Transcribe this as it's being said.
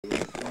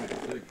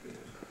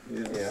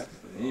Yeah.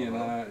 He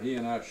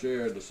and I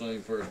shared the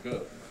same first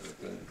cousin.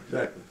 Okay?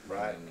 Exactly.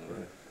 Right.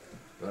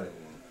 Right.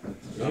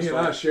 So, He and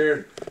I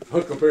shared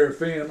Huckleberry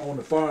Finn on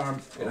the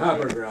farm in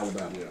Highburger,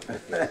 Alabama.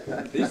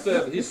 yeah. He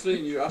said he's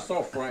seen you. I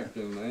saw Frank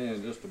and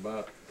Ann just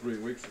about 3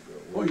 weeks ago.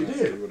 Oh, you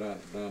did? We were down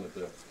at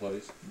that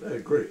place. They're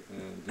great.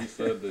 And he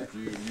said that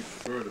you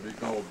prefer to be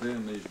called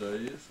Ben these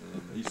days,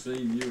 and he's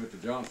seen you at the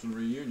Johnson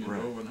reunion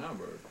over in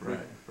Hamburg.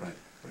 Right.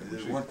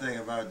 There's one thing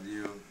about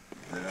you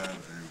that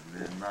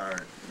I've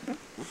admired,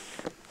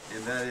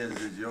 and that is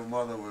that your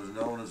mother was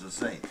known as a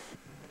saint.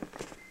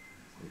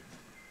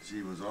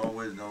 She was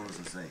always known as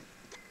a saint.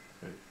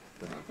 I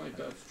think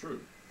that's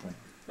true.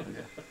 And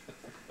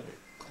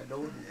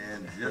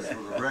just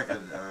for the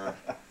record,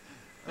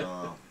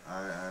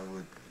 I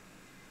would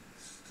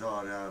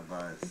start out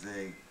by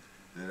saying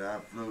that I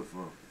flew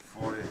for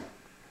 40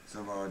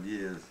 some odd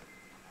years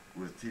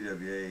with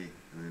TWA,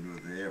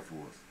 with the Air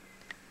Force,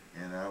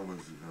 and I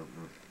was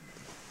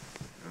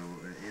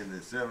in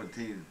the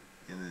 17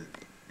 in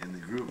the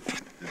group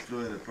that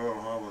flew into Pearl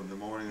Harbor the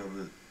morning of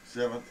the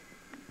 7th.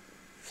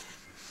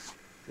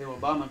 They were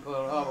bombing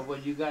Pearl Harbor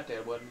when you got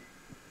there, wasn't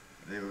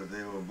it?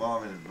 They were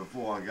bombing it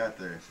before I got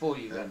there. Before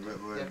you got there.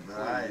 But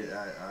I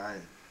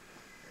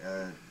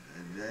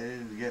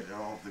didn't get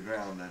off the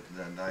ground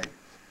that night,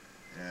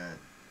 and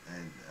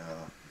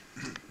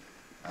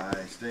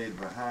I stayed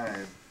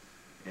behind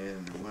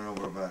and went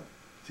over about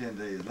 10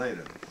 days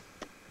later.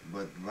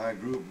 But my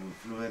group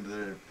flew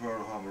into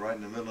Pearl Harbor right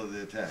in the middle of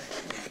the attack,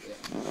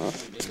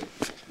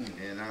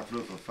 and I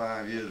flew for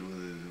 5 years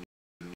with it.